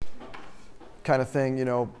kind of thing, you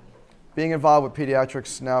know, being involved with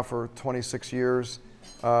pediatrics now for 26 years.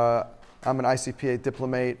 I'm an ICPA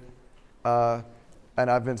diplomate, and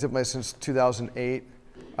I've been diplomate since 2008.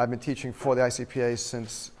 I've been teaching for the ICPA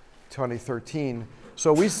since 2013.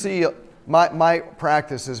 So we see, my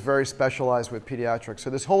practice is very specialized with pediatrics. So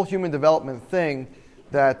this whole human development thing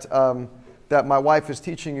that, that my wife is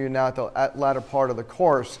teaching you now at the latter part of the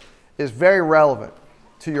course is very relevant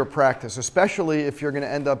to your practice, especially if you're going to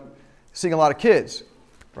end up seeing a lot of kids,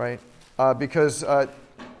 right? Because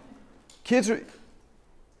kids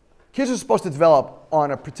are supposed to develop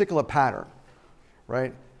on a particular pattern,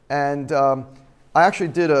 right? And I actually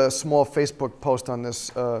did a small Facebook post on this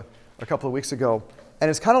a couple of weeks ago, and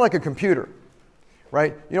it's kind of like a computer,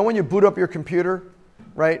 right? You know when you boot up your computer,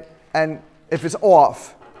 right? And if it's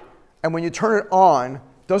off, and when you turn it on,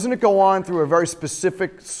 doesn't it go on through a very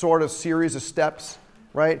specific sort of series of steps,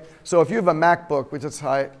 right? So if you have a MacBook, which is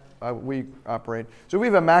how we operate, so we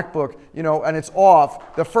have a MacBook, you know, and it's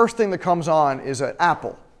off, the first thing that comes on is an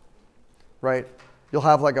Apple, right? You'll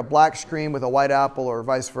have like a black screen with a white apple or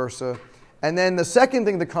vice versa. And then the second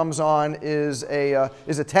thing that comes on is a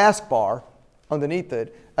taskbar underneath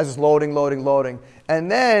it as it's loading. And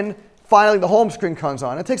then finally the home screen comes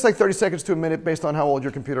on. It takes like 30 seconds to a minute based on how old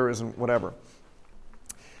your computer is and whatever.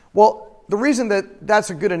 Well, the reason that that's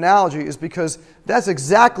a good analogy is because that's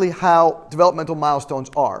exactly how developmental milestones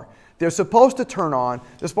are. They're supposed to turn on.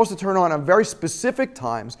 They're supposed to turn on very specific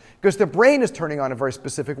times because the brain is turning on in very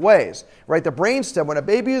specific ways, right? The brainstem, when a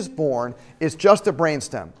baby is born, is just a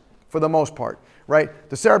brainstem for the most part, right?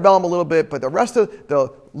 The cerebellum a little bit, but the rest of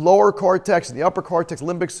the lower cortex and the upper cortex,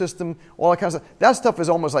 limbic system, all that kind of stuff, that stuff is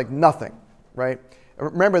almost like nothing, right?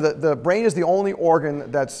 Remember, the brain is the only organ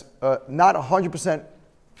that's not 100%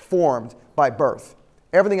 formed by birth.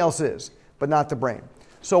 Everything else is, but not the brain.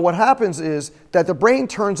 So what happens is that the brain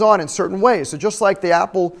turns on in certain ways. So just like the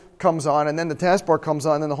Apple comes on, and then the taskbar comes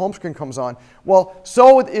on, and then the home screen comes on. Well,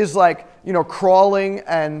 so it is like, you know, crawling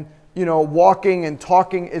and, you know, walking and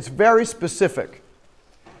talking. It's very specific.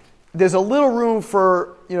 There's a little room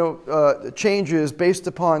for, you know, changes based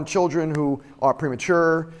upon children who are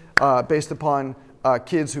premature, based upon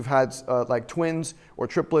kids who've had like twins or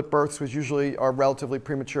triplet births, which usually are relatively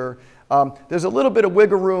premature. There's a little bit of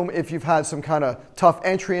wiggle room if you've had some kind of tough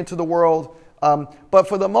entry into the world. But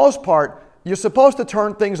for the most part, you're supposed to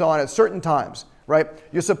turn things on at certain times, right?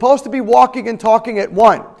 You're supposed to be walking and talking at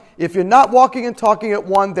 1. If you're not walking and talking at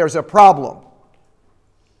 1, there's a problem,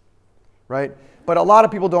 right? But a lot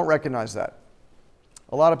of people don't recognize that.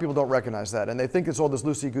 A lot of people don't recognize that, and they think it's all this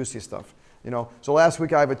loosey-goosey stuff, you know. So last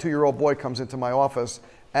week I have a 2-year-old boy comes into my office,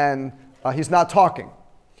 and he's not talking.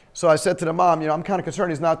 So I said to the mom, you know, I'm kind of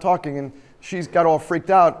concerned he's not talking, and she's got all freaked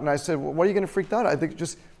out. And I said, well, what are you going to freak out? I think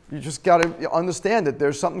you just got to understand that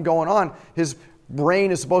there's something going on. His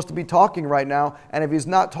brain is supposed to be talking right now, and if he's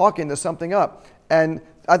not talking, there's something up. And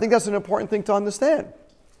I think that's an important thing to understand,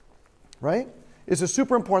 right? It's a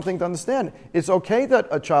super important thing to understand. It's okay that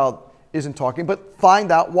a child isn't talking, but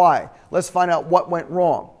find out why. Let's find out what went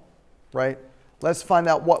wrong, right? Let's find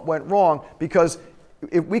out what went wrong, because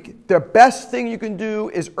the best thing you can do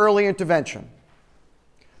is early intervention.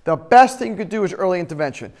 The best thing you can do is early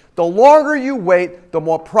intervention. The longer you wait, the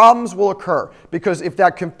more problems will occur. Because if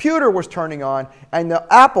that computer was turning on and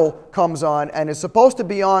the Apple comes on and it's supposed to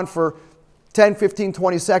be on for 10, 15,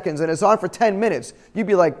 20 seconds and it's on for 10 minutes, you'd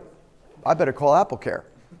be like, I better call AppleCare,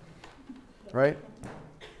 right?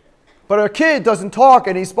 But a kid doesn't talk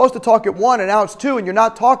and he's supposed to talk at 1 and now it's 2 and you're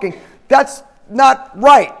not talking. That's not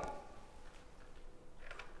right.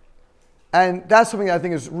 And that's something that I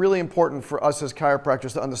think is really important for us as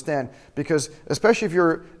chiropractors to understand, because especially if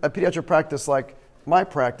you're a pediatric practice like my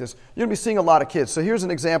practice, you're going to be seeing a lot of kids. So here's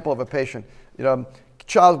an example of a patient. You know,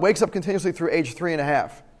 child wakes up continuously through age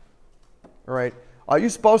 3.5. All right. Are you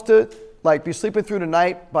supposed to like be sleeping through the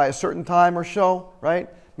night by a certain time or so, right?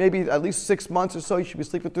 Maybe at least 6 months or so you should be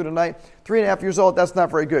sleeping through the night. 3.5 years old, that's not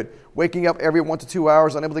very good. Waking up every 1 to 2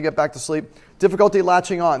 hours, unable to get back to sleep. Difficulty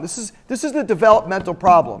latching on. This is the developmental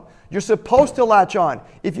problem. You're supposed to latch on.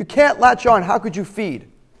 If you can't latch on, how could you feed?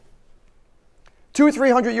 200 or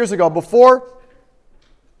 300 years ago, before...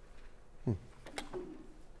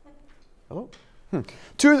 Hello?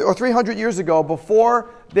 200 or 300 years ago,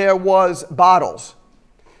 before there was bottles,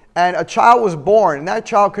 and a child was born, and that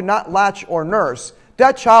child could not latch or nurse,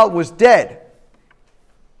 that child was dead.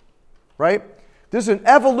 Right? There's an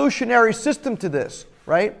evolutionary system to this,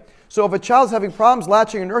 right? So if a child's having problems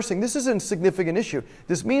latching and nursing, this is a significant issue.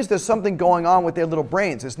 This means there's something going on with their little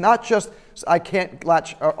brains. It's not just, I can't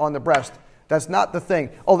latch on the breast. That's not the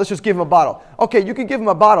thing. Oh, let's just give him a bottle. Okay, you can give him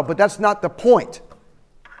a bottle, but that's not the point.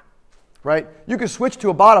 right? You can switch to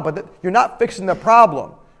a bottle, but you're not fixing the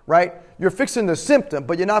problem, right? You're fixing the symptom,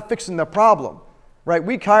 but you're not fixing the problem, right?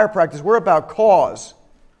 We chiropractors, we're about cause,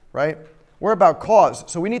 right? We're about cause.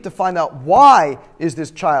 So we need to find out, why is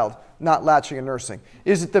this child not latching and nursing?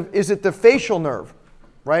 Is it the facial nerve,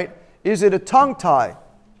 right? Is it a tongue tie?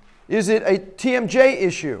 Is it a TMJ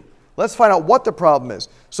issue? Let's find out what the problem is.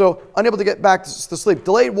 So, unable to get back to sleep.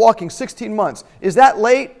 Delayed walking, 16 months. Is that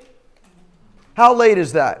late? How late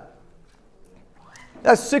is that?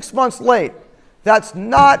 That's 6 months late. That's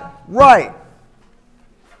not right.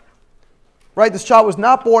 Right? This child was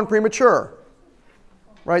not born premature.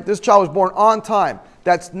 Right? This child was born on time.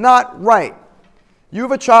 That's not right. You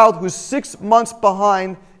have a child who's 6 months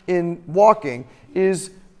behind in walking,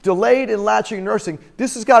 is delayed in latching and nursing.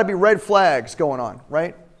 This has got to be red flags going on,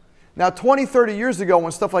 right? Now, 20, 30 years ago,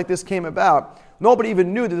 when stuff like this came about, nobody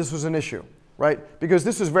even knew that this was an issue, right? Because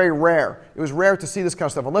this was very rare. It was rare to see this kind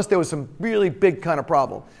of stuff, unless there was some really big kind of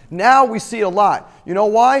problem. Now we see it a lot. You know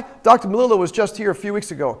why? Dr. Melillo was just here a few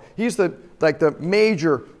weeks ago. He's the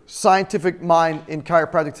major scientific mind in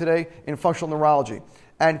chiropractic today, in functional neurology.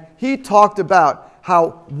 And he talked about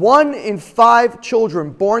how 1 in 5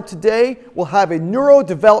 children born today will have a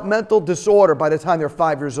neurodevelopmental disorder by the time they're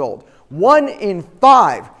 5 years old. 1 in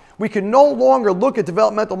 5. We can no longer look at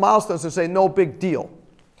developmental milestones and say, no big deal.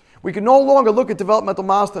 We can no longer look at developmental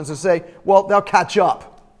milestones and say, well, they'll catch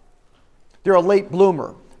up. They're a late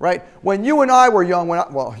bloomer, right? When you and I were young,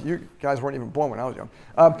 well, you guys weren't even born when I was young.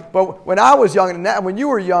 But when I was young and when you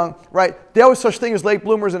were young, right, there was such thing as late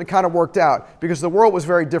bloomers, and it kind of worked out because the world was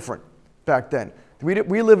very different back then.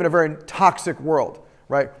 We live in a very toxic world,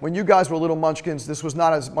 right? When you guys were little munchkins, this was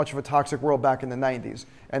not as much of a toxic world back in the 90s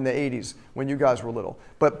and the 80s when you guys were little.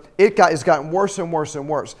 But it's gotten worse and worse and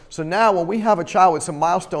worse. So now when we have a child with some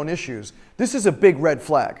milestone issues, this is a big red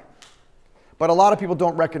flag. But a lot of people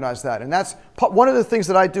don't recognize that. And that's one of the things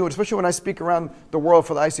that I do, especially when I speak around the world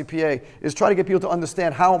for the ICPA, is try to get people to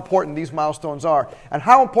understand how important these milestones are and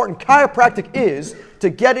how important chiropractic is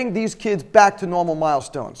to getting these kids back to normal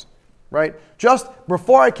milestones. Right? Just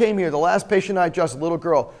before I came here, the last patient I adjusted, a little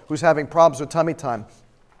girl who's having problems with tummy time.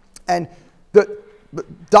 And the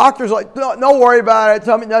doctor's like, no, don't worry about it.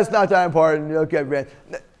 Tummy, that's not that important. You'll get rid.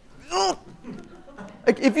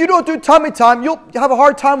 If you don't do tummy time, you'll have a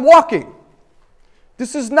hard time walking.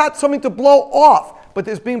 This is not something to blow off, but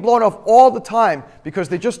it's being blown off all the time because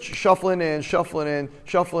they're just shuffling in,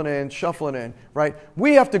 right?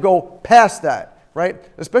 We have to go past that. Right?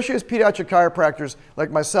 Especially as pediatric chiropractors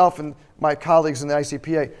like myself and my colleagues in the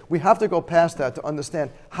ICPA, we have to go past that to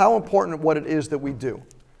understand how important what it is that we do,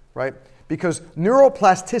 right? Because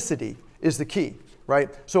neuroplasticity is the key, right?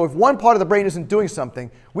 So if one part of the brain isn't doing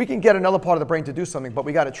something, we can get another part of the brain to do something, but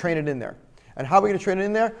we got to train it in there. And how are we going to train it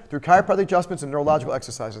in there? Through chiropractic adjustments and neurological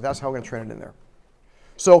exercises. That's how we're going to train it in there.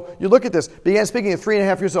 So you look at this, began speaking at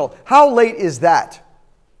 3.5 years old. How late is that?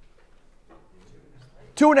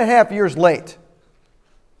 2.5 years late.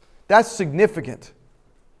 That's significant,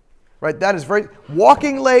 right? That is very,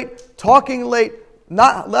 walking late, talking late,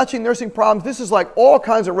 not latching nursing problems. This is like all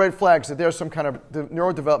kinds of red flags that there's some kind of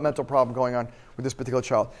neurodevelopmental problem going on with this particular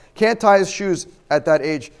child. Can't tie his shoes at that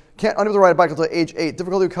age. Can't unable to ride a bike until age 8.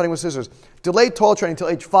 Difficulty with cutting with scissors. Delayed toilet training until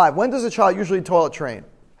age 5. When does a child usually toilet train?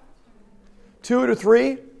 2 to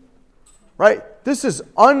 3, right? This is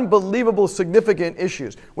unbelievable significant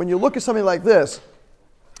issues. When you look at something like this,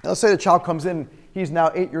 let's say the child comes in, he's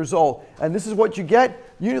now 8 years old, and this is what you get,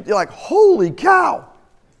 you're like, holy cow!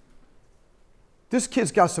 This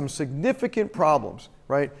kid's got some significant problems,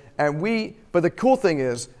 right? But the cool thing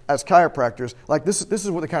is, as chiropractors, like this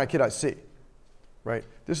is what the kind of kid I see, right?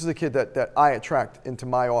 This is the kid that I attract into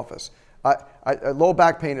my office. Low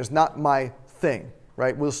back pain is not my thing,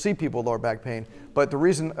 right? We'll see people with lower back pain, but the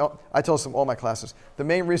reason, I tell some all my classes, the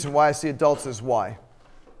main reason why I see adults is why?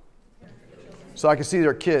 So I can see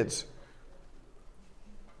their kids.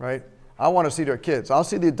 Right? I want to see their kids. I'll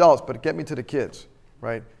see the adults, but get me to the kids,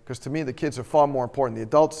 right? Because to me, the kids are far more important. The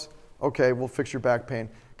adults, okay, we'll fix your back pain.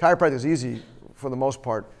 Chiropractic is easy for the most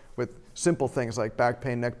part with simple things like back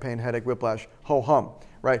pain, neck pain, headache, whiplash, ho-hum,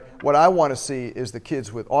 right? What I want to see is the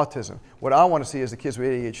kids with autism. What I want to see is the kids with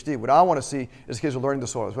ADHD. What I want to see is the kids with learning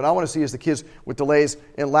disorders. What I want to see is the kids with delays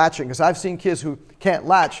in latching, because I've seen kids who can't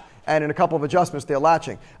latch, and in a couple of adjustments, they're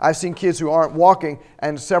latching. I've seen kids who aren't walking,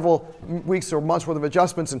 and several weeks or months worth of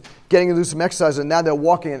adjustments and getting them to do some exercise, and now they're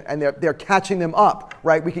walking, and they're catching them up,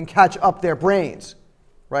 right? We can catch up their brains,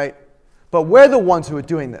 right? But we're the ones who are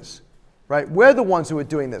doing this, right? We're the ones who are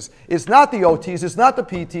doing this. It's not the OTs, it's not the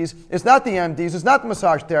PTs, it's not the MDs, it's not the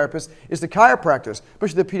massage therapists, it's the chiropractors,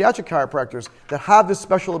 especially the pediatric chiropractors that have this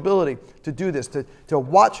special ability to do this, to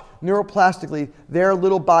watch neuroplastically their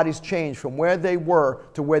little bodies change from where they were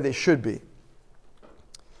to where they should be.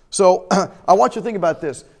 So I want you to think about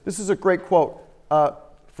this. This is a great quote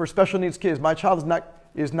for special needs kids. My child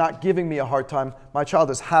is not giving me a hard time. My child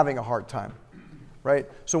is having a hard time. Right?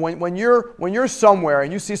 So when you're somewhere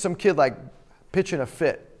and you see some kid like pitching a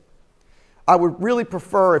fit, I would really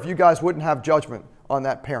prefer if you guys wouldn't have judgment on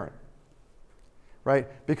that parent. Right?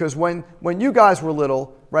 Because when you guys were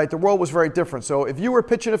little, right, the world was very different. So if you were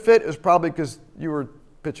pitching a fit, it was probably because you were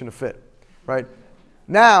pitching a fit. Right?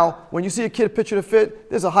 Now, when you see a kid pitching a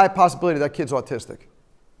fit, there's a high possibility that kid's autistic.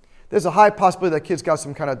 There's a high possibility that kid's got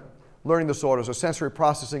some kind of learning disorders or sensory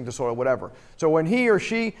processing disorder, whatever. So when he or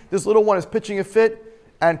she, this little one, is pitching a fit,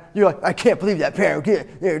 and you're like, I can't believe that parent,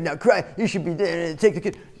 they're not crying. You should be there, take the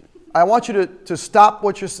kid. I want you to stop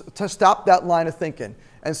stop that line of thinking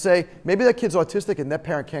and say, maybe that kid's autistic and that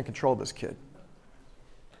parent can't control this kid.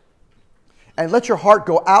 And let your heart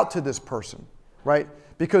go out to this person, right?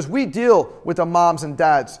 Because we deal with the moms and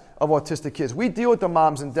dads of autistic kids. We deal with the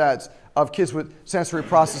moms and dads of kids with sensory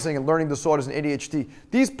processing and learning disorders and ADHD.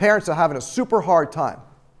 These parents are having a super hard time.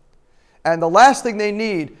 And the last thing they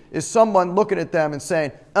need is someone looking at them and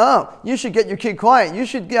saying, oh, you should get your kid quiet. You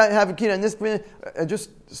should have a kid on this. And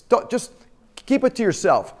just keep it to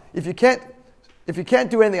yourself. If you can't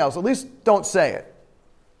do anything else, at least don't say it,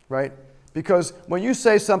 right? Because when you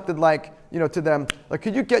say something like, to them, like,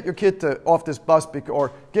 could you get your kid off this bus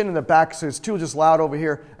or get in the back so it's too just loud over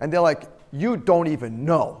here? And they're like, you don't even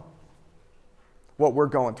know what we're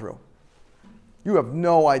going through. You have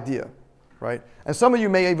no idea, right? And some of you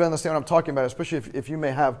may even understand what I'm talking about, especially if you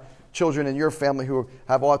may have children in your family who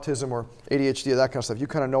have autism or ADHD or that kind of stuff. You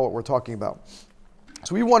kind of know what we're talking about.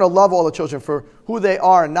 So we want to love all the children for who they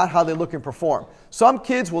are and not how they look and perform. Some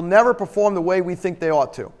kids will never perform the way we think they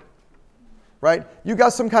ought to, right? You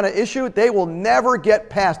got some kind of issue, they will never get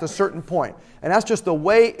past a certain point. And that's just the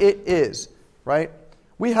way it is, right?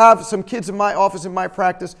 We have some kids in my office, in my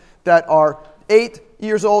practice, that are 8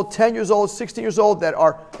 years old, 10 years old, 16 years old, that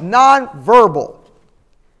are nonverbal,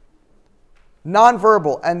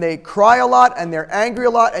 and they cry a lot, and they're angry a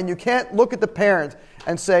lot, and you can't look at the parent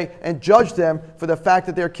and judge them for the fact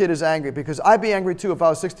that their kid is angry, because I'd be angry too if I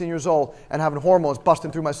was 16 years old and having hormones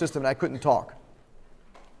busting through my system and I couldn't talk.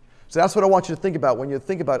 So that's what I want you to think about when you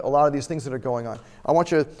think about a lot of these things that are going on. I want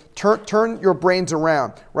you to turn your brains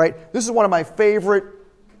around, right? This is one of my favorite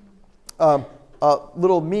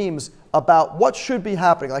little memes about what should be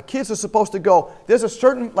happening. Like, kids are supposed to go, there's a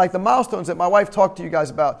certain, like the milestones that my wife talked to you guys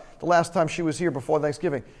about the last time she was here before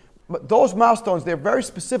Thanksgiving. But those milestones, they're very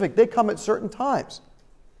specific. They come at certain times.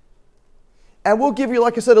 And we'll give you,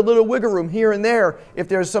 like I said, a little wiggle room here and there if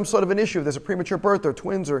there's some sort of an issue, if there's a premature birth or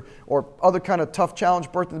twins or other kind of tough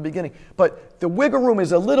challenge birth in the beginning. But the wiggle room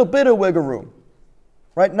is a little bit of wiggle room,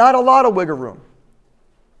 right? Not a lot of wiggle room.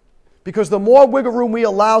 Because the more wiggle room we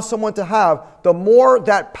allow someone to have, the more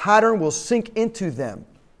that pattern will sink into them.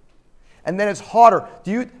 And then it's harder.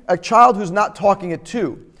 A child who's not talking at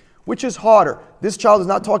 2, which is harder? This child is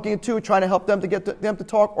not talking at 2, trying to help them to get them to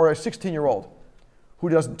talk, or a 16-year-old who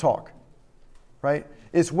doesn't talk, right?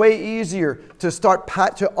 It's way easier to start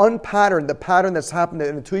to unpattern the pattern that's happened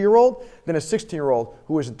in a 2-year-old than a 16-year-old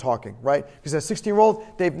who isn't talking, right? Because a 16-year-old,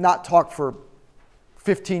 they've not talked for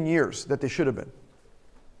 15 years that they should have been.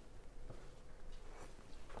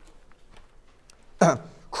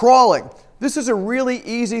 Crawling. This is a really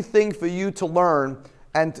easy thing for you to learn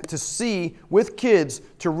and to see with kids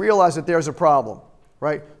to realize that there's a problem,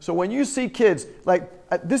 right? So when you see kids, like,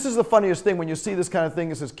 this is the funniest thing when you see this kind of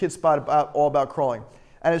thing. It says Kids Spot all about crawling.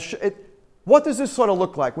 And what does this sort of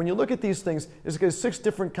look like? When you look at these things, there's 6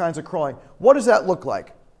 different kinds of crawling. What does that look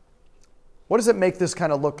like? What does it make this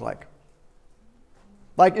kind of look like?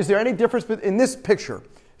 Like, is there any difference in this picture?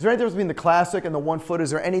 Is there any difference between the classic and the 1-foot?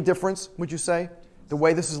 Is there any difference, would you say, the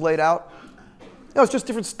way this is laid out? No, it's just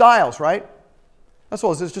different styles, right? That's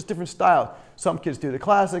all it is. It's just different styles. Some kids do the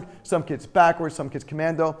classic, some kids backwards, some kids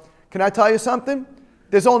commando. Can I tell you something?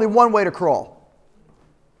 There's only one way to crawl.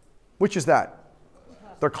 Which is that?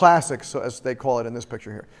 They're classics, so as they call it in this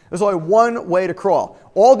picture here. There's only one way to crawl.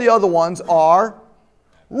 All the other ones are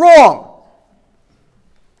wrong.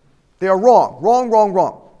 They are wrong.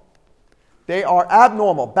 Wrong. They are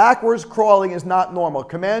abnormal. Backwards crawling is not normal.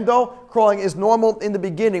 Commando crawling is normal in the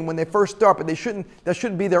beginning when they first start, but that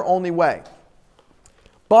shouldn't be their only way.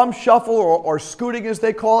 Bum shuffle or scooting as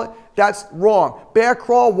they call it, that's wrong. Bear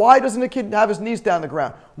crawl, why doesn't a kid have his knees down the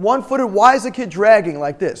ground? One-footed, why is the kid dragging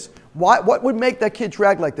like this? What would make that kid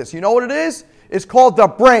drag like this? You know what it is? It's called the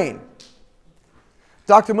brain.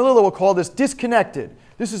 Dr. Melillo will call this disconnected.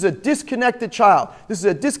 This is a disconnected child. This is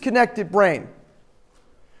a disconnected brain.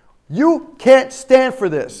 You can't stand for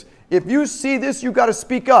this. If you see this, you've got to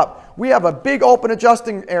speak up. We have a big open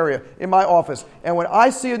adjusting area in my office. And when I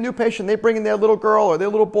see a new patient, they bring in their little girl or their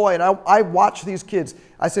little boy, and I watch these kids.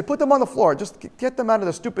 I say, put them on the floor. Just get them out of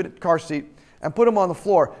the stupid car seat and put them on the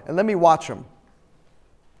floor, and let me watch them.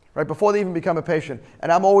 Right, before they even become a patient. And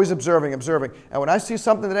I'm always observing. And when I see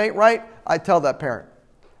something that ain't right, I tell that parent.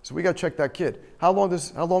 So we got to check that kid. How long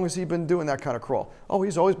has he been doing that kind of crawl? Oh,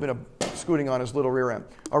 he's always been scooting on his little rear end.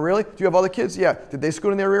 Oh, really? Do you have other kids? Yeah. Did they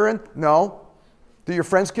scoot on their rear end? No. Do your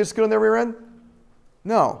friends' kids scoot on their rear end?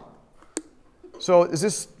 No. So is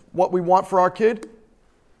this what we want for our kid?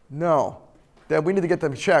 No. Then we need to get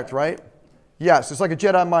them checked, right? Yes. It's like a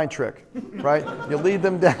Jedi mind trick, right? You lead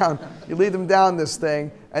them down this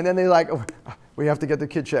thing, and then they're like, oh, we have to get the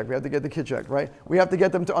kid checked. We have to get the kid checked, right? We have to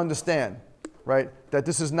get them to understand, right, that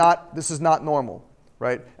this is not normal,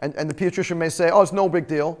 right? And the pediatrician may say, oh, it's no big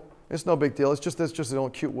deal. It's no big deal. It's just a little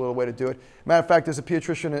cute little way to do it. Matter of fact, there's a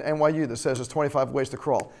pediatrician at NYU that says there's 25 ways to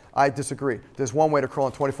crawl. I disagree. There's one way to crawl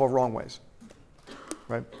and 24 wrong ways.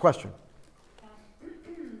 Right? Question. There's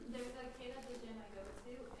a kid at the gym I go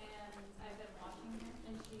to, and I've been watching her,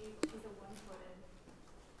 and she's a one-footed.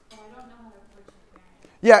 But I don't know how to approach the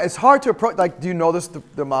parent. Yeah, it's hard to approach. Like, do you know this,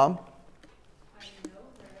 the mom? I know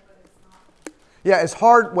her, but it's not. Yeah, it's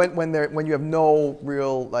hard when you have no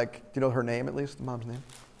real, like, do you know her name at least, the mom's name?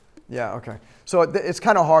 Yeah, okay. So it's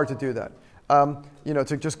kind of hard to do that,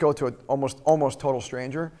 to just go to an almost total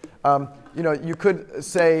stranger. You could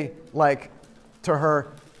say, like, to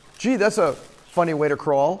her, gee, that's a funny way to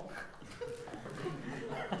crawl,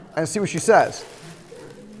 and see what she says.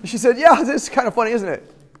 She said, yeah, this is kind of funny, isn't it?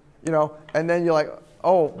 And then you're like,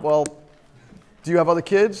 oh, well, do you have other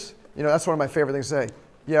kids? That's one of my favorite things to say.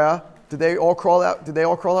 Yeah. Did they all crawl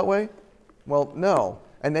that way? Well, no.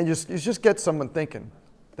 And then you just get someone thinking.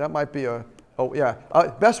 That might be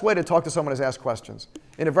best way to talk to someone is ask questions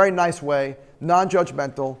in a very nice way,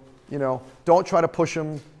 non-judgmental. Don't try to push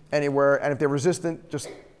them anywhere. And if they're resistant, just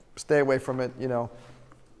stay away from it.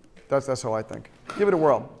 That's how I think. Give it a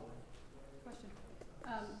whirl. Question: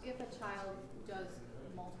 if a child does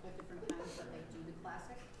multiple different times that they do the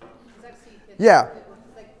classic, because I've seen kids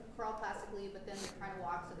like crawl classically, but then they're trying to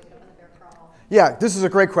walk, so they get up in the bear crawl. Yeah, this is a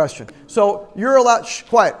great question. So you're allowed.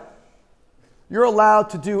 Quiet. You're allowed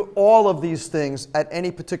to do all of these things at any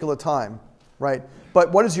particular time, right?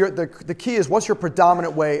 But what is the key is what's your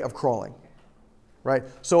predominant way of crawling, right?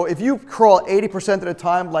 So if you crawl 80% of the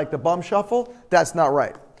time like the bum shuffle, that's not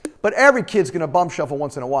right. But every kid's going to bum shuffle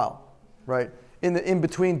once in a while, right? In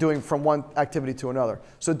between doing from one activity to another.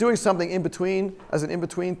 So doing something in between as an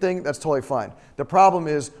in-between thing, that's totally fine. The problem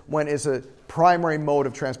is when it's a primary mode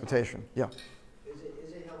of transportation. Yeah.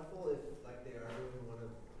 Is it helpful if, like, they are doing one of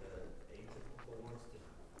the atypical ones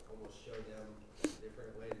to almost show them a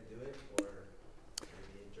different way to do it, or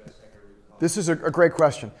maybe address like a root cause? This is a great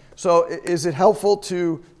question. So is it helpful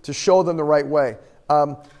to show them the right way?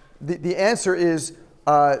 The answer is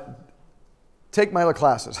take my other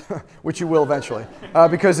classes, which you will eventually,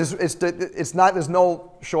 because it's not. There's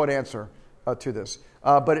no short answer to this,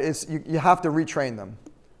 but you have to retrain them.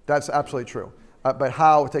 That's absolutely true. But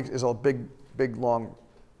how it takes is a big, long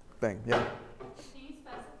thing. Yeah. Can you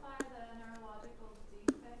specify the neurological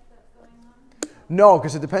defect that's going on? No,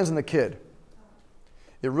 because it depends on the kid.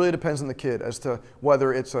 It really depends on the kid as to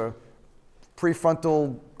whether it's a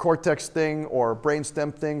prefrontal cortex thing or a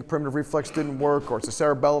brainstem thing, primitive reflex didn't work, or it's a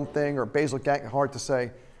cerebellum thing or basal gang. Hard to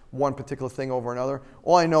say one particular thing over another.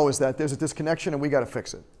 All I know is that there's a disconnection and we got to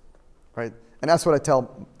fix it, right? And that's what I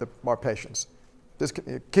tell our patients. This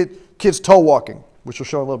kid's toe walking, which we'll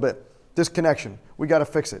show in a little bit. Disconnection, we got to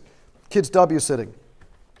fix it. Kid's W sitting,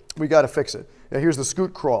 we got to fix it. Yeah, here's the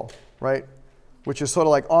scoot crawl, right? Which is sort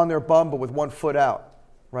of like on their bum but with one foot out,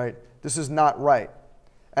 right? This is not right.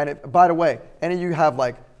 And by the way, any of you have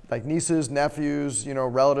like nieces, nephews,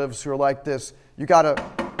 relatives who are like this, you gotta,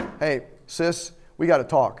 hey, sis, we gotta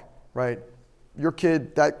talk, right? Your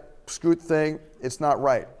kid, that scoot thing, it's not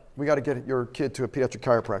right. We gotta get your kid to a pediatric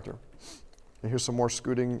chiropractor. And here's some more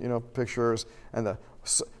scooting, pictures, and the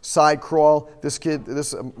side crawl.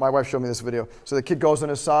 My wife showed me this video. So the kid goes on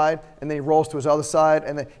his side, and then he rolls to his other side,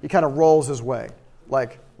 and then he kind of rolls his way,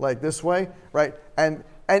 like this way, right? And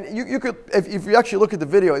you could, if you actually look at the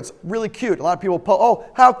video, it's really cute. A lot of people, oh,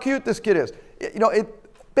 how cute this kid is.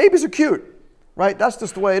 Babies are cute, right? That's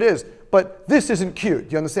just the way it is. But this isn't cute.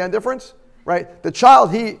 Do you understand the difference? Right? The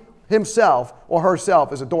child, himself or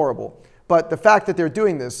herself is adorable. But the fact that they're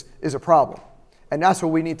doing this is a problem. And that's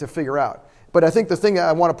what we need to figure out. But I think the thing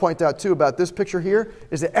I want to point out too about this picture here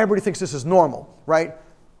is that everybody thinks this is normal, right?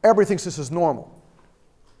 Everybody thinks this is normal.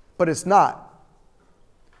 But it's not,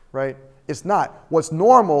 right? It's not. What's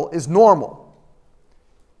normal is normal.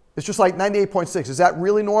 It's just like 98.6. Is that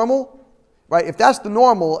really normal? Right? If that's the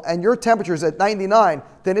normal and your temperature is at 99,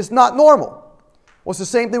 then it's not normal. Well, it's the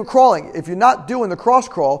same thing with crawling. If you're not doing the cross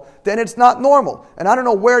crawl, then it's not normal. And I don't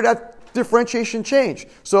know where that differentiation changed.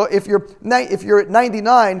 So if you're at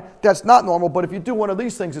 99, that's not normal. But if you do one of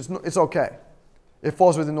these things, it's okay. It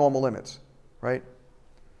falls within normal limits, right?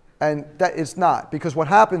 And that it's not, because what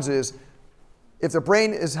happens is, if the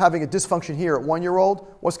brain is having a dysfunction here at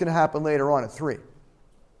 1-year-old, what's going to happen later on at 3?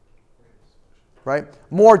 Right?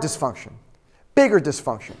 More dysfunction, bigger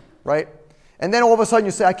dysfunction, right? And then all of a sudden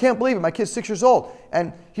you say, I can't believe it, my kid's 6 years old.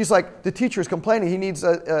 And he's like, the teacher is complaining he needs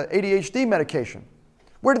ADHD medication.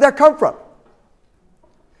 Where did that come from?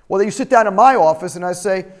 Well, then you sit down in my office and I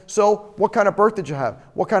say, so what kind of birth did you have?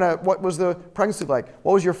 What was the pregnancy like?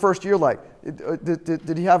 What was your first year like?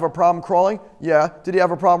 Did he have a problem crawling? Yeah. Did he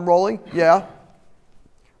have a problem rolling? Yeah.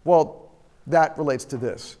 Well, that relates to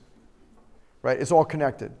this, right? It's all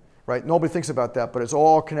connected, right? Nobody thinks about that, but it's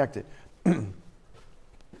all connected.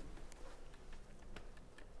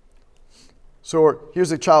 So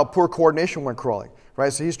here's a child, poor coordination when crawling,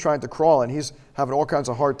 right? So he's trying to crawl and he's having all kinds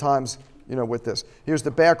of hard times, with this. Here's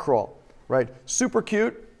the bear crawl, right? Super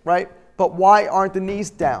cute, right? But why aren't the knees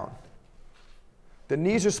down? The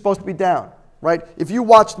knees are supposed to be down, right? If you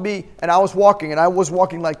watched me and I was walking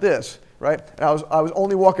like this, right? And I was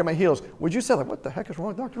only walking my heels, would you say, like, what the heck is wrong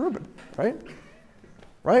with Dr. Rubin, right?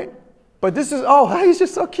 Right? But this is, he's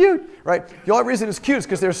just so cute, right? The only reason it's cute is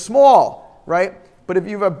because they're small, right? But if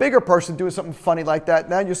you have a bigger person doing something funny like that,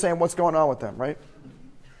 now you're saying, what's going on with them, right?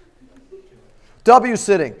 W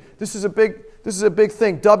sitting. This is a big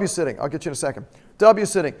thing. W sitting. I'll get you in a second. W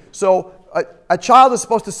sitting. So a child is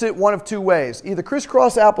supposed to sit one of two ways: either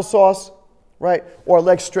crisscross applesauce, right, or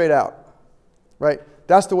legs straight out, right.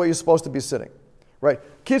 That's the way you're supposed to be sitting, right.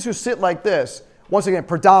 Kids who sit like this, once again,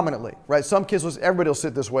 predominantly, right. Some kids, everybody will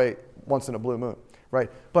sit this way once in a blue moon, right.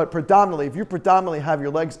 But predominantly, if you predominantly have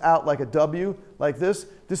your legs out like a W, like this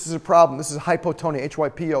is a problem. This is hypotonia,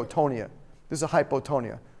 Hypotonia. This is a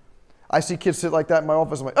hypotonia. I see kids sit like that in my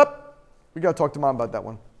office. I'm like, we got to talk to mom about that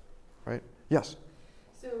one, right? Yes?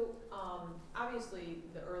 So, obviously,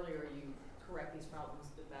 the earlier you correct these problems,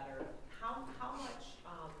 the better. How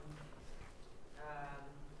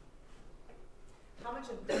much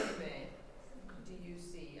improvement do you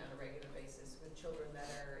see on a regular basis with children that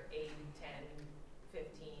are 8, 10,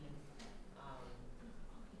 15,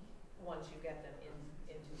 once you get them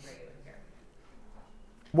into regular care?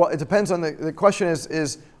 Well, it depends on the question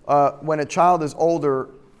is when a child is older,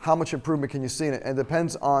 how much improvement can you see in it? And it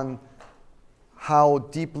depends on how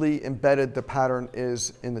deeply embedded the pattern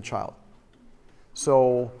is in the child.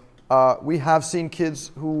 So we have seen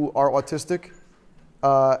kids who are autistic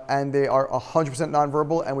and they are 100%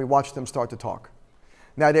 nonverbal, and we watch them start to talk.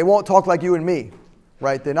 Now, they won't talk like you and me,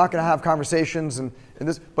 right? They're not going to have conversations and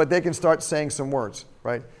this, but they can start saying some words,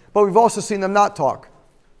 right? But we've also seen them not talk,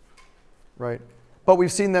 right? But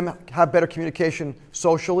we've seen them have better communication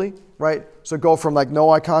socially, right? So go from like no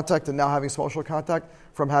eye contact to now having social contact,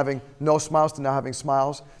 from having no smiles to now having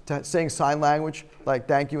smiles, to saying sign language like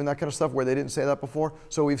thank you and that kind of stuff where they didn't say that before.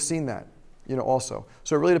 So we've seen that, also.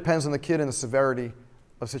 So it really depends on the kid and the severity of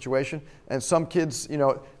the situation. And some kids, you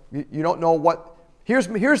don't know what. Here's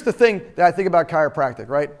the thing that I think about chiropractic,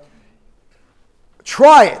 right?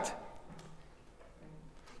 Try it.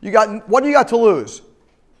 What do you got to lose,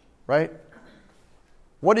 right?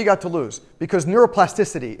 What do you got to lose? Because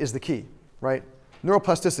neuroplasticity is the key, right?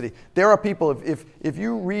 Neuroplasticity. There are people, if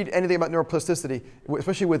you read anything about neuroplasticity,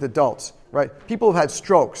 especially with adults, right? People have had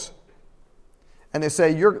strokes. And they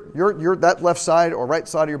say, your that left side or right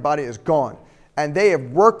side of your body is gone. And they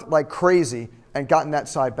have worked like crazy and gotten that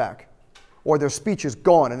side back. Or their speech is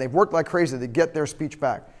gone and they've worked like crazy to get their speech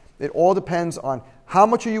back. It all depends on how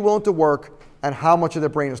much are you willing to work and how much of the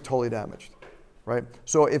brain is totally damaged. Right?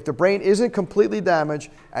 So if the brain isn't completely damaged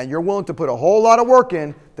and you're willing to put a whole lot of work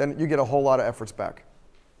in, then you get a whole lot of efforts back.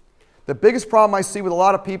 The biggest problem I see with a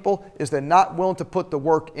lot of people is they're not willing to put the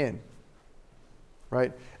work in.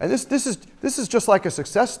 Right? And this is just like a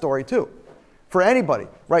success story too. For anybody,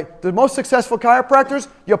 right? The most successful chiropractors,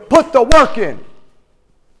 you put the work in.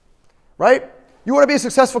 Right? You want to be a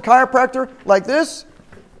successful chiropractor like this?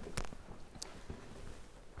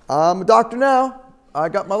 I'm a doctor now. I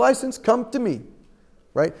got my license, come to me,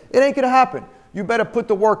 right? It ain't going to happen. You better put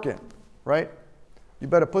the work in, right? You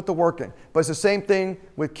better put the work in. But it's the same thing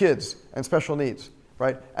with kids and special needs,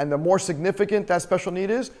 right? And the more significant that special need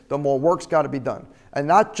is, the more work's got to be done. And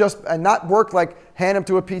not work like hand them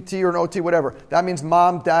to a PT or an OT, whatever. That means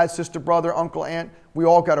mom, dad, sister, brother, uncle, aunt. We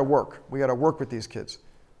all got to work. We got to work with these kids,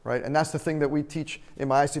 right? And that's the thing that we teach in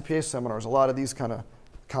my ICPA seminars, a lot of these kind of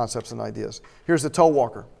concepts and ideas. Here's the toe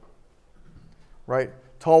walker, right?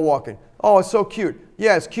 Toe walking. Oh, it's so cute.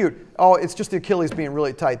 Yeah, it's cute. Oh, it's just the Achilles being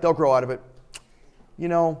really tight. They'll grow out of it. You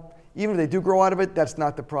know, even if they do grow out of it, that's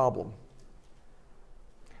not the problem.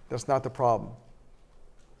 That's not the problem.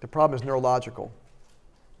 The problem is neurological,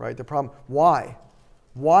 right? The problem, why?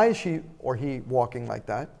 Why is she or he walking like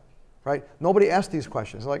that, right? Nobody asks these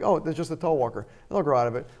questions. They're like, oh, they're just a toe walker. They'll grow out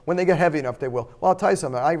of it. When they get heavy enough, they will. Well, I'll tell you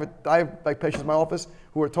something. I have like patients in my office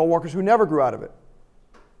who are toe walkers who never grew out of it,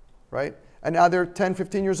 right? And now they're 10,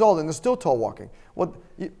 15 years old and they're still toe walking. Well,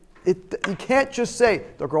 you can't just say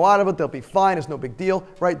they'll grow out of it, they'll be fine, it's no big deal,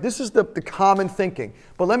 right? This is the common thinking.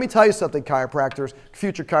 But let me tell you something, chiropractors,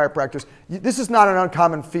 future chiropractors. This is not an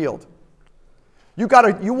uncommon field. You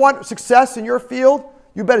want success in your field,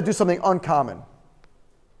 you better do something uncommon.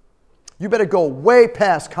 You better go way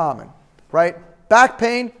past common, right? Back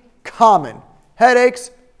pain, common.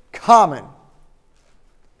 Headaches, common.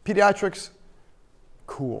 Pediatrics,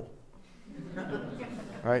 cool.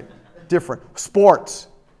 Right? Different. Sports,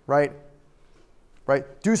 right? Right?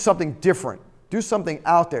 Do something different. Do something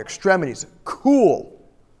out there. Extremities, cool.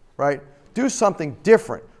 Right? Do something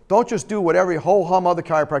different. Don't just do what every ho-hum other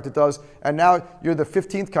chiropractor does, and now you're the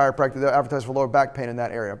 15th chiropractor that advertises for lower back pain in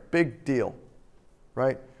that area. Big deal.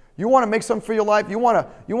 Right? You want to make something for your life? You want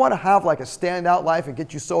to have like a standout life and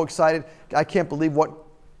get you so excited? I can't believe what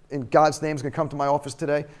in God's name is going to come to my office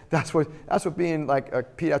today. That's what being like a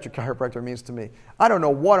pediatric chiropractor means to me. I don't know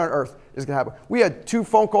what on earth is going to happen. We had 2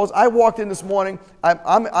 phone calls. I walked in this morning.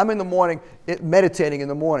 I'm in the morning, meditating in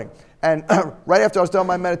the morning. And right after I was done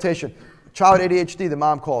my meditation, child ADHD, the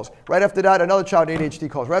mom calls. Right after that, another child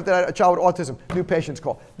ADHD calls. Right after that, a child with autism, new patients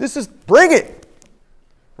call. Bring it,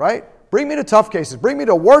 right? Bring me the tough cases. Bring me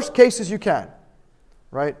the worst cases you can,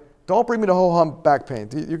 right? Don't bring me the ho-hum back pain.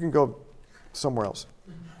 You can go somewhere else.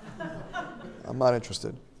 I'm not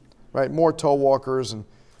interested. Right? More toe walkers and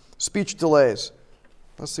speech delays.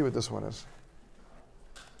 Let's see what this one is.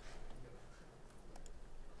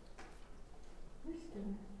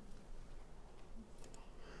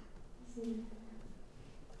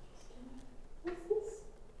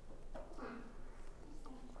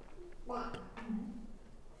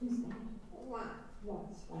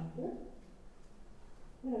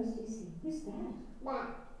 What else do you see? Who's that?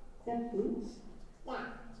 Is that Boots?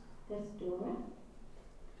 That's Dora.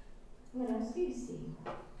 What else do you see?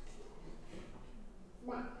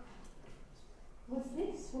 What's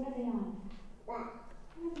this? What are they on? What are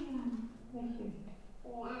they on? Right here.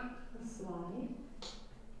 A slide.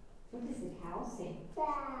 What does the cow say?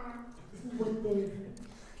 What the...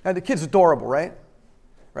 And the kid's adorable, right?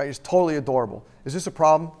 Right? He's totally adorable. Is this a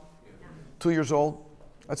problem? 2 years old?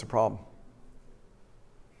 That's a problem.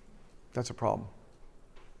 That's a problem.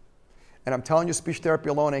 And I'm telling you, speech therapy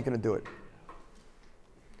alone ain't going to do it.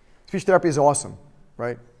 Speech therapy is awesome,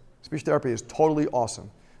 right? Speech therapy is totally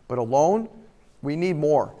awesome. But alone, we need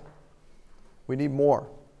more. We need more,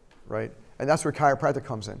 right? And that's where chiropractic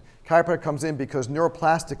comes in. Chiropractic comes in because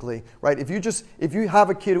neuroplastically, right? If you have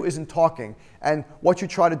a kid who isn't talking, and what you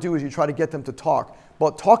try to do is you try to get them to talk.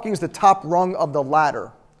 But talking is the top rung of the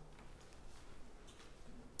ladder.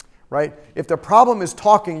 Right? If the problem is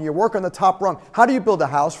talking, you work on the top rung. How do you build a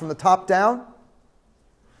house? From the top down?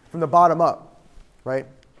 From the bottom up, right?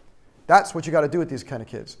 That's what you got to do with these kind of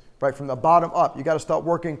kids, right? From the bottom up. You got to start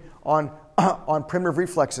working on primitive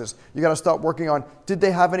reflexes. You got to start working on, did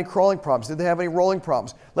they have any crawling problems? Did they have any rolling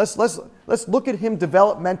problems? Let's look at him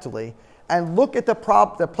developmentally and look at the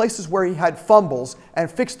places where he had fumbles and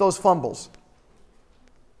fix those fumbles.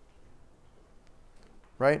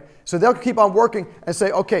 Right? So they'll keep on working and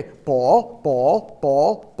say, okay, ball, ball,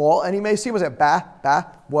 ball, ball. And he may see what's that, bah.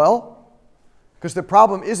 Well, because the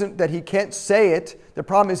problem isn't that he can't say it. The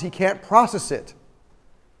problem is he can't process it.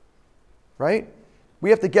 Right?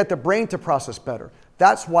 We have to get the brain to process better.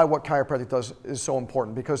 That's why what chiropractic does is so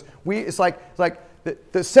important. Because it's like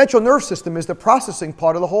the central nervous system is the processing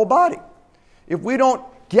part of the whole body. If we don't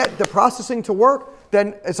get the processing to work,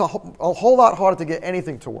 then it's a whole lot harder to get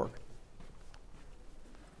anything to work.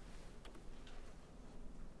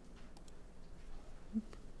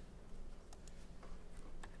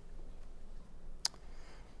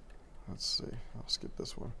 Let's see. I'll skip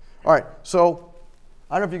this one. All right. So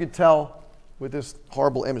I don't know if you could tell with this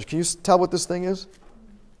horrible image. Can you tell what this thing is?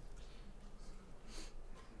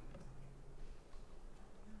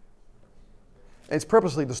 It's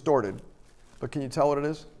purposely distorted, but can you tell what it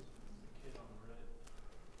is?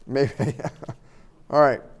 Maybe. All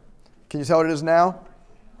right. Can you tell what it is now?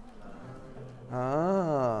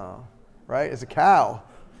 Ah, right? It's a cow.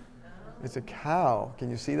 It's a cow.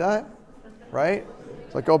 Can you see that? Right?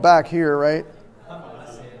 So go back here, right?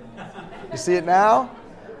 You see it now?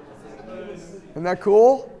 Isn't that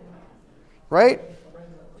cool? Right?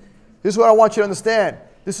 This is what I want you to understand.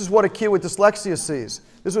 This is what a kid with dyslexia sees.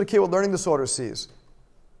 This is what a kid with learning disorder sees.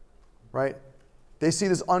 Right? They see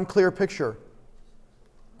this unclear picture.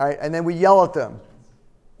 All right? And then we yell at them.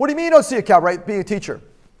 What do you mean you don't see a cow, right? Being a teacher.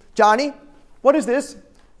 Johnny, what is this?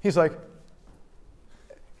 He's like,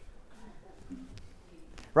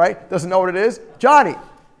 right? Doesn't know what it is. Johnny,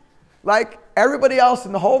 like everybody else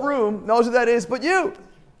in the whole room knows what that is but you.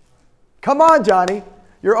 Come on, Johnny.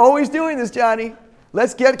 You're always doing this, Johnny.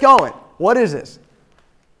 Let's get going. What is this?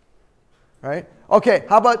 Right? Okay,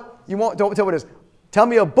 how about don't tell me what it is. Tell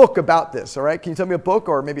me a book about this, all right? Can you tell me a book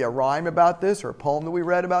or maybe a rhyme about this or a poem that we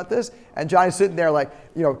read about this? And Johnny's sitting there like,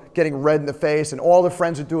 getting red in the face, and all the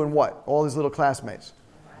friends are doing what? All his little classmates.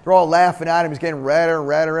 They're all laughing at him. He's getting redder and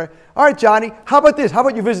redder. All right, Johnny, how about this? How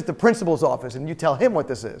about you visit the principal's office and you tell him what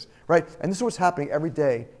this is, right? And this is what's happening every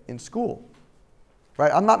day in school,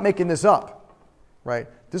 right? I'm not making this up, right?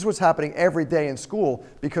 This is what's happening every day in school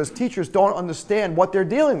because teachers don't understand what they're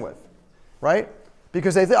dealing with, right?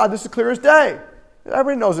 Because they think, this is clear as day.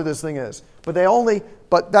 Everybody knows what this thing is.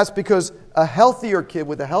 But that's because a healthier kid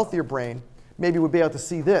with a healthier brain maybe would be able to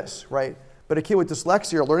see this, right? But a kid with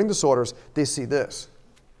dyslexia or learning disorders, they see this,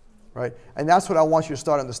 right? And that's what I want you to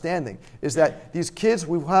start understanding, is that these kids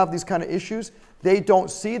who have these kind of issues, they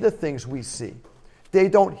don't see the things we see. They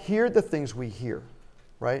don't hear the things we hear,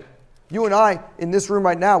 right? You and I, in this room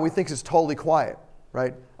right now, we think it's totally quiet,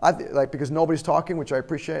 right? Because nobody's talking, which I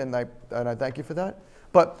appreciate, and I thank you for that.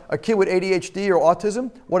 But a kid with ADHD or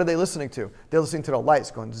autism, what are they listening to? They're listening to the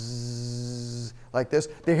lights going zzz, like this.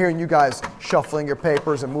 They're hearing you guys shuffling your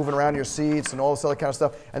papers and moving around your seats and all this other kind of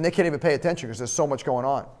stuff, and they can't even pay attention because there's so much going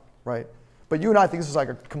on, right? But you and I think this is like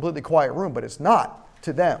a completely quiet room, but it's not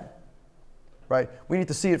to them, right? We need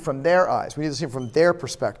to see it from their eyes. We need to see it from their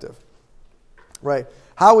perspective, right?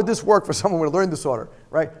 How would this work for someone with a learning disorder,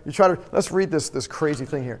 right? Let's read this crazy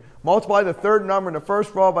thing here. Multiply the third number in the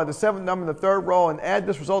first row by the seventh number in the third row and add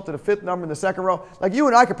this result to the fifth number in the second row. Like you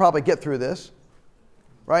and I could probably get through this,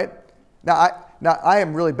 right? Now I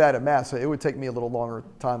am really bad at math, so it would take me a little longer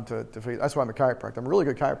time to figure. That's why I'm a chiropractor. I'm a really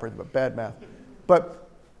good chiropractor, but bad math. But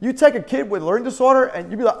you take a kid with a learning disorder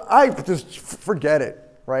and you'd be like, I just forget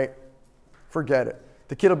it, right? Forget it.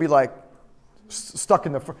 The kid will be like stuck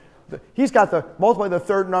in he's got the multiply the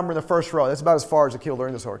third number in the first row. That's about as far as a kid with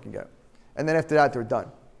learning disorder can get. And then after that, they're done,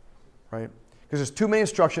 right? Because there's too many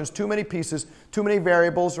instructions, too many pieces, too many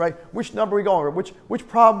variables, right? Which number are we going over? Which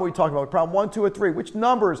problem are we talking about? Problem 1, 2, or 3? Which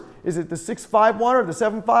numbers? Is it the 6, 5, 1 or the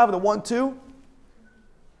 7, 5 or the 1, 2?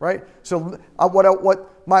 Right? So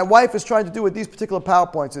what my wife is trying to do with these particular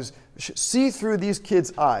PowerPoints is see through these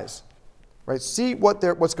kids' eyes, right? See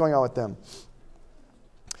what's going on with them.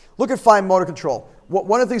 Look at fine motor control.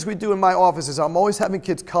 One of the things we do in my office is I'm always having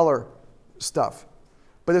kids color stuff.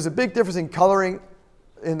 But there's a big difference in coloring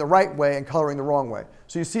in the right way and coloring the wrong way.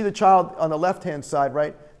 So you see the child on the left-hand side,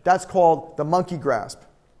 right? That's called the monkey grasp,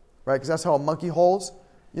 right? Because that's how a monkey holds.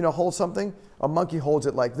 Holds something. A monkey holds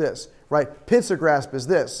it like this, right? Pincer grasp is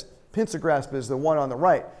this. Pincer grasp is the one on the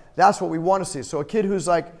right. That's what we want to see. So a kid who's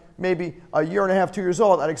like maybe a year and a half, 2 years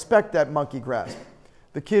old, I'd expect that monkey grasp.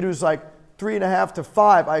 The kid who's like 3.5 to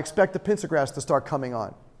 5, I expect the pincer grasp to start coming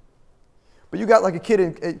on. But you got like a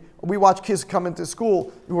kid, we watch kids come into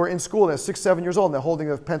school who are in school, and they're 6, 7 years old, and they're holding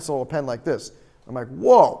a pencil or a pen like this. I'm like,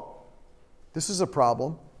 whoa, this is a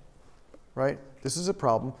problem, right? This is a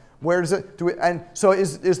problem. Where does it, and so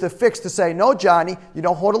is the fix to say, no, Johnny, you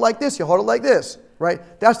don't hold it like this, you hold it like this, right?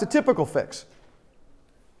 That's the typical fix.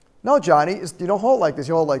 No, Johnny, you don't hold it like this,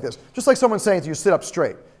 you hold it like this. Just like someone saying to you, sit up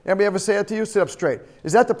straight. Anybody ever say that to you? Sit up straight.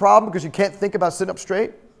 Is that the problem because you can't think about sitting up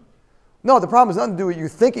straight? No, the problem has nothing to do with you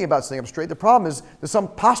thinking about sitting up straight. The problem is there's some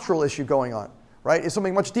postural issue going on, right? It's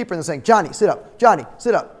something much deeper than saying, Johnny, sit up. Johnny,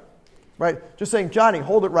 sit up, right? Just saying, Johnny,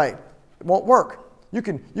 hold it right. It won't work. You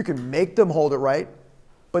can make them hold it right,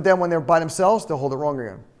 but then when they're by themselves, they'll hold it wrong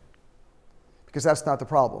again. Because that's not the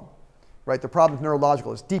problem, right? The problem is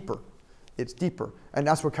neurological. It's deeper. It's deeper. And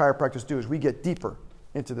that's what chiropractors do, is we get deeper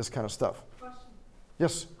into this kind of stuff.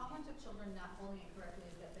 Yes? How much of children not holding it correctly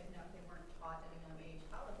is that they weren't taught at a young age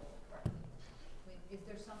how to hold it correctly? I mean, is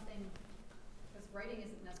there something, because writing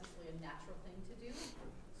isn't necessarily a natural thing to do.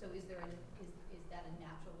 So is that a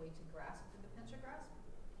natural way to grasp the pincer grasp?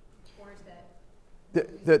 Or is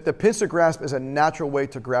that... The pincer grasp is a natural way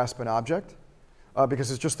to grasp an object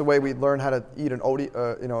because it's just the way we learn how to eat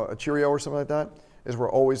a Cheerio or something like that, is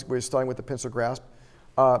we're starting with the pincer grasp.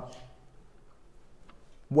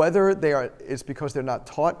 Whether it's because they're not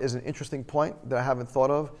taught is an interesting point that I haven't thought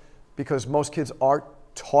of, because most kids are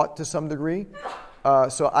taught to some degree.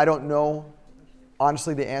 So I don't know,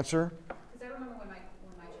 honestly, the answer. Because I remember when my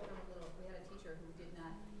children were little, we had a teacher who did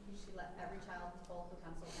not, she let every child hold the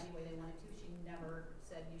pencil any way they wanted to. She never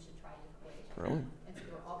said you should try this way. Really? And so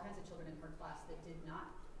there were all kinds of children in her class that did not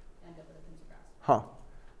end up with a pincer grasp. Huh.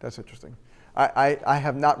 That's interesting. I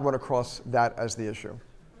have not run across that as the issue.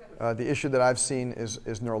 The issue that I've seen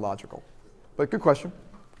is neurological. But good question.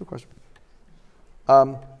 Good question.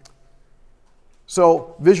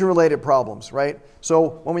 So vision-related problems, right?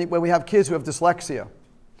 So when we have kids who have dyslexia,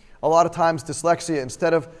 a lot of times dyslexia,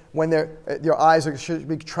 instead of when their eyes should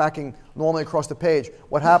be tracking normally across the page,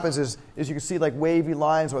 what happens is you can see like wavy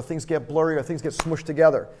lines, or things get blurry, or things get smushed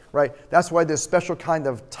together, right? That's why there's special kind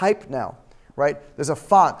of type now, right? There's a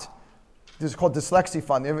font. This is called dyslexia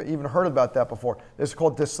font. You haven't even heard about that before. This is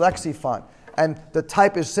called dyslexia font. And the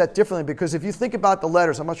type is set differently because if you think about the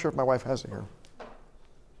letters, I'm not sure if my wife has it here.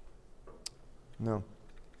 No.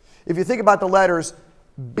 If you think about the letters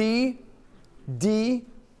B, D,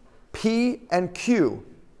 P, and Q,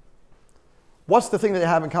 what's the thing that they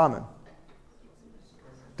have in common?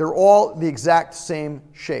 They're all the exact same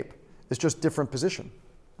shape. It's just different position,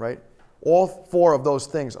 right? All four of those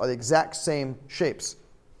things are the exact same shapes.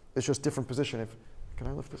 It's just different position. Can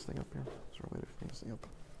I lift this thing up here? Is there a way to lift this thing up?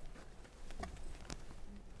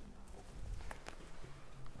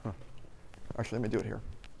 Huh. Actually, let me do it here.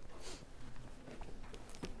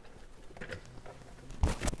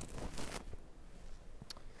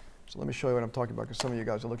 So let me show you what I'm talking about, because some of you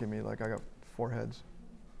guys are looking at me like I got four heads.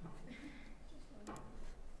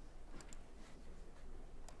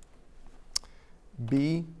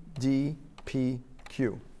 B, D, P,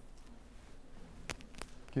 Q.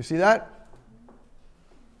 Can you see that?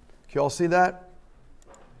 Can you all see that?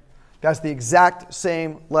 That's the exact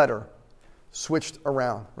same letter switched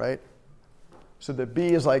around, right? So the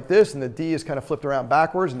B is like this, and the D is kind of flipped around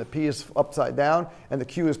backwards, and the P is upside down, and the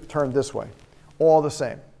Q is turned this way. All the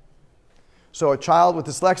same. So a child with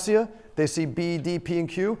dyslexia, they see B, D, P, and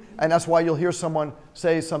Q, and that's why you'll hear someone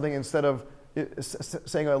say something instead of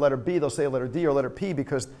saying a letter B, they'll say a letter D or a letter P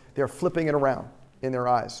because they're flipping it around in their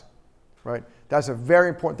eyes, right? That's a very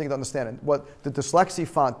important thing to understand. And what the dyslexia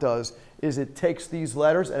font does is it takes these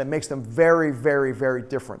letters and it makes them very, very, very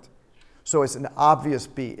different. So it's an obvious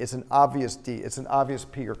B, it's an obvious D, it's an obvious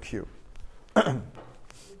P or Q.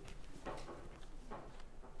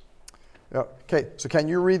 Okay, so can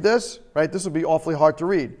you read this? Right, this will be awfully hard to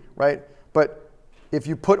read, right? But if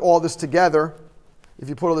you put all this together,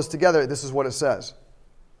 this is what it says.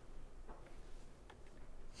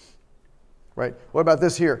 Right? What about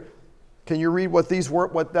this here? Can you read what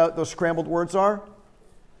those scrambled words are?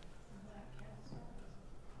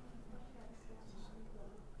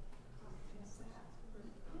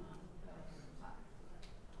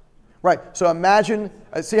 Right. So imagine,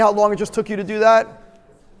 see how long it just took you to do that?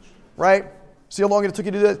 Right? See how long it took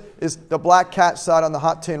you to do that? Is the black cat sat on the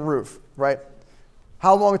hot tin roof, right?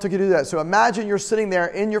 How long it took you to do that? So imagine you're sitting there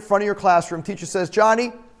in your front of your classroom. Teacher says,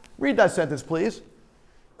 Johnny, read that sentence, please.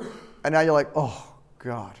 And now you're like, oh,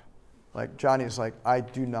 God. Like, Johnny's like, I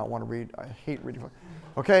do not want to read. I hate reading.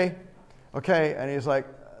 Okay. And he's like,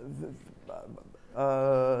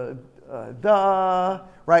 duh.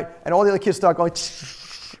 Right? And all the other kids start going,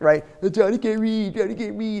 right? Johnny can't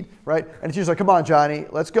read. Right? And the teacher's like, come on, Johnny,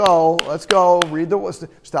 let's go.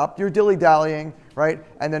 Stop your dilly-dallying. Right?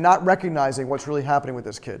 And they're not recognizing what's really happening with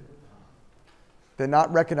this kid. They're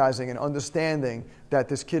not recognizing and understanding that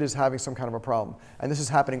this kid is having some kind of a problem. And this is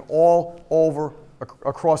happening all over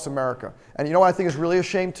across America. And you know what I think is really a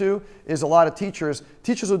shame too? Is a lot of teachers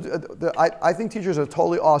I think teachers are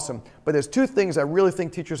totally awesome, but there's two things I really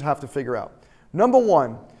think teachers have to figure out. Number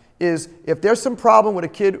one is if there's some problem with a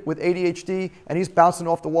kid with ADHD and he's bouncing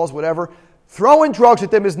off the walls, whatever, throwing drugs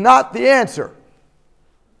at them is not the answer.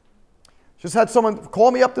 Just had someone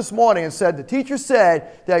call me up this morning and said, the teacher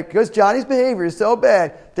said that because Johnny's behavior is so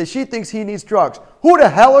bad that she thinks he needs drugs. Who the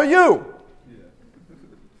hell are you?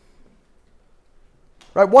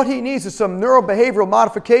 Right? What he needs is some neurobehavioral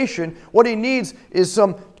modification. What he needs is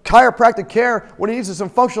some chiropractic care. What he needs is some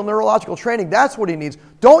functional neurological training. That's what he needs.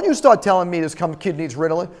 Don't you start telling me this kid needs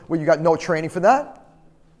Ritalin when you got no training for that.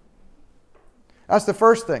 That's the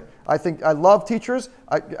first thing. I think I love teachers.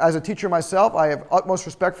 As a teacher myself, I have utmost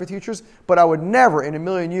respect for teachers, but I would never in a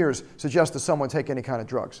million years suggest that someone take any kind of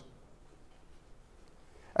drugs.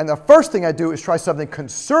 And the first thing I do is try something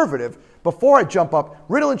conservative before I jump up.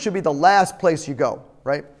 Ritalin should be the last place you go,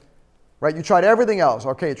 right? Right? You tried everything else.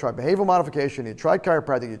 Okay, you tried behavioral modification, you tried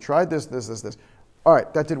chiropractic, you tried this. All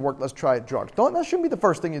right, that didn't work. Let's try drugs. That shouldn't be the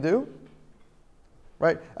first thing you do.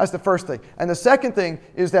 Right? That's the first thing. And the second thing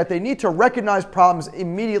is that they need to recognize problems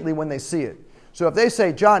immediately when they see it. So if they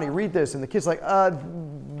say, Johnny, read this, and the kid's like,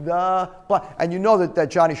 and you know that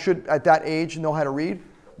Johnny should, at that age, know how to read,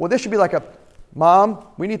 well, this should be like Mom,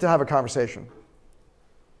 we need to have a conversation.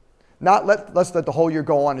 Let's let the whole year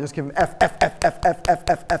go on and just give him F.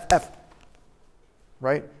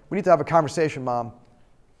 Right? We need to have a conversation, Mom.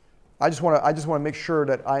 I just want to make sure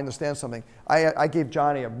that I understand something. I gave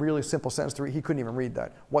Johnny a really simple sentence to read. He couldn't even read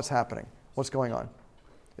that. What's happening? What's going on?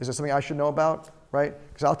 Is there something I should know about? Right?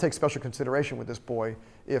 Because I'll take special consideration with this boy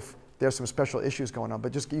if there's some special issues going on.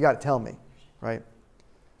 But you got to tell me, right?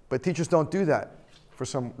 But teachers don't do that for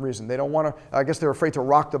some reason. They don't want to. I guess they're afraid to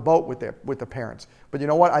rock the boat with the parents. But you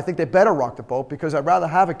know what? I think they better rock the boat, because I'd rather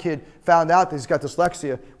have a kid found out that he's got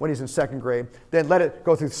dyslexia when he's in second grade than let it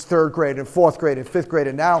go through third grade and fourth grade and fifth grade.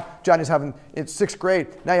 And now Johnny's having, in sixth grade,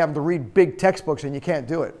 now you're having to read big textbooks and you can't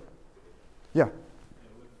do it. Yeah. With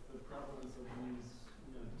the prevalence of these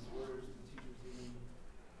disorders, the teachers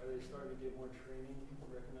are they starting to get more training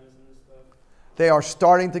recognizing this stuff? They are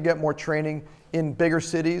starting to get more training in bigger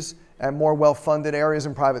cities and more well-funded areas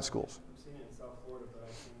in private schools. I'm seeing it in South Florida, but I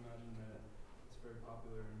can imagine that it's very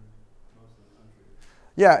popular in most of the country.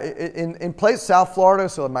 Yeah, in place South Florida,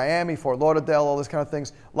 so Miami, Fort Lauderdale, all those kind of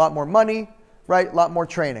things, a lot more money, right? A lot more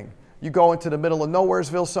training. You go into the middle of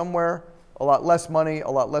Nowheresville somewhere, a lot less money, a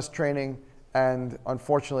lot less training, and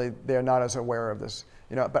unfortunately, they're not as aware of this.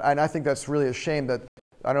 And I think that's really a shame that,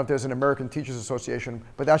 I don't know if there's an American Teachers Association,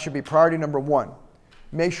 but that should be priority number one.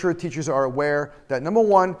 Make sure teachers are aware that, number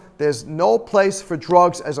one, there's no place for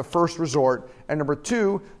drugs as a first resort. And number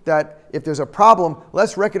two, that if there's a problem,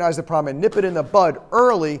 let's recognize the problem and nip it in the bud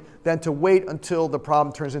early than to wait until the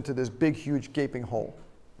problem turns into this big, huge, gaping hole.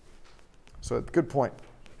 So, good point.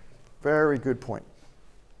 Very good point.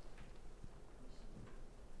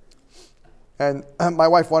 And my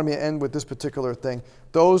wife wanted me to end with this particular thing.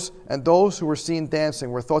 Those who were seen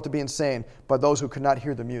dancing were thought to be insane by those who could not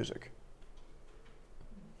hear the music.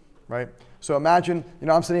 Right? So imagine,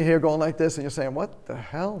 I'm sitting here going like this, and you're saying, what the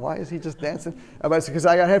hell? Why is he just dancing? But it's because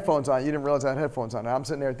I got headphones on. You didn't realize I had headphones on. And I'm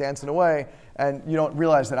sitting there dancing away, and you don't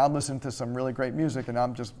realize that I'm listening to some really great music, and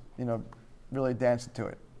I'm just, really dancing to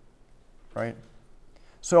it. Right?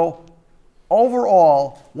 So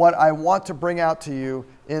overall, what I want to bring out to you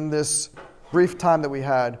in this brief time that we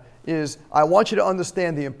had is I want you to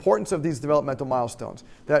understand the importance of these developmental milestones.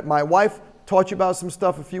 That my wife taught you about some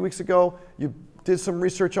stuff a few weeks ago. You did some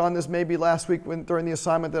research on this maybe last week during the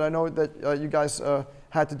assignment that I know that you guys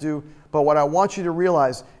had to do. But what I want you to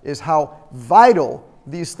realize is how vital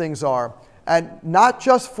these things are. And not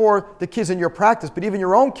just for the kids in your practice, but even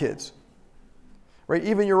your own kids. Right?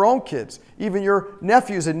 Even your own kids. Even your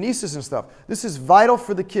nephews and nieces and stuff. This is vital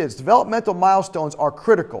for the kids. Developmental milestones are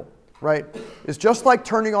critical. Right? It's just like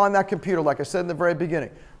turning on that computer, like I said in the very beginning.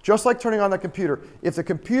 Just like turning on that computer. If the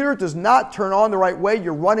computer does not turn on the right way,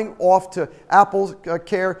 you're running off to Apple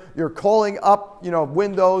Care, you're calling up,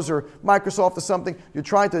 Windows or Microsoft or something.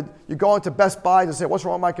 You're going to Best Buy to say, what's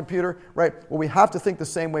wrong with my computer? Right? Well, we have to think the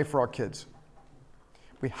same way for our kids.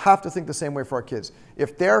 We have to think the same way for our kids.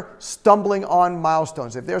 If they're stumbling on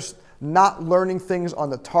milestones, if they're not learning things on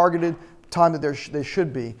the targeted time that they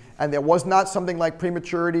should be, and there was not something like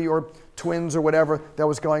prematurity or twins or whatever that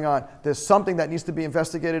was going on, there's something that needs to be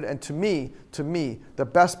investigated, and to me, the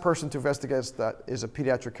best person to investigate that is a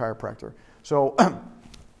pediatric chiropractor. So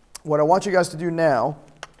what I want you guys to do now